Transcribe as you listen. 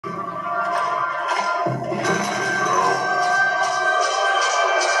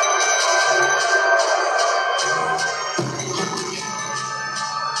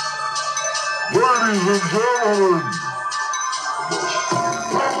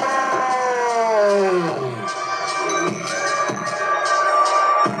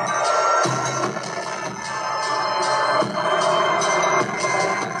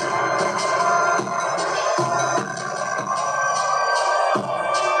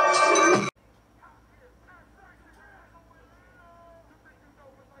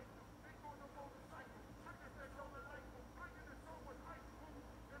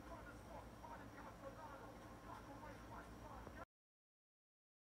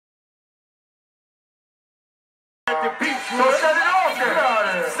So set it off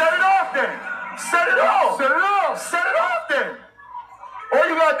then. Set it off then. Set it off. Set it off. Set it off then. All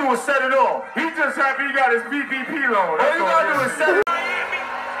you gotta do is set it off. He just happy he got his VPP loan. All you gotta do is set it off. Miami,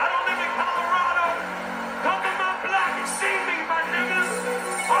 I don't live in Colorado. Come to my block and see me, my niggas.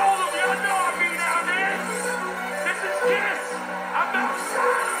 All of y'all know I be down there. This is Kiss. I'm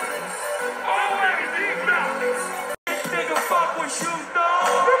outside. Always deep mountains. This nigga fuck with shoes,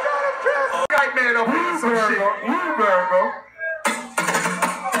 dog. White man up here some shit. Woo-burger.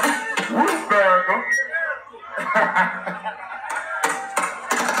 Woo-burger.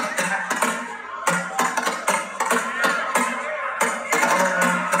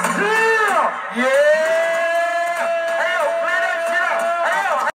 Yeah! Hey, yo, play that shit up. Hey,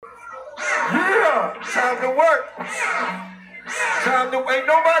 yo. Yeah! Time to work. Ain't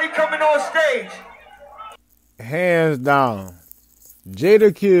nobody coming on stage. Hands down,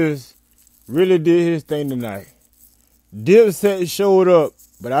 Jadakiss really did his thing tonight. Dipset showed up,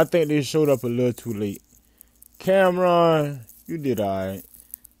 but I think they showed up a little too late. Cameron, you did alright.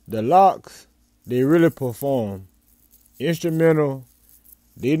 The Locks, they really performed. Instrumental,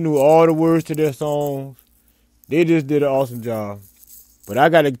 they knew all the words to their songs. They just did an awesome job. But I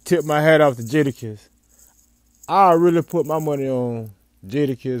gotta tip my hat off to Jadakiss. I really put my money on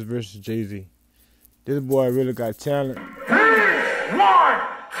Jadakiss versus Jay-Z. This boy really got talent. 1, 2,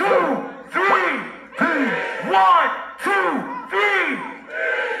 3. 1, 2, 3.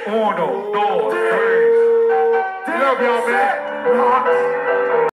 1, 2, 3. Love y'all, man.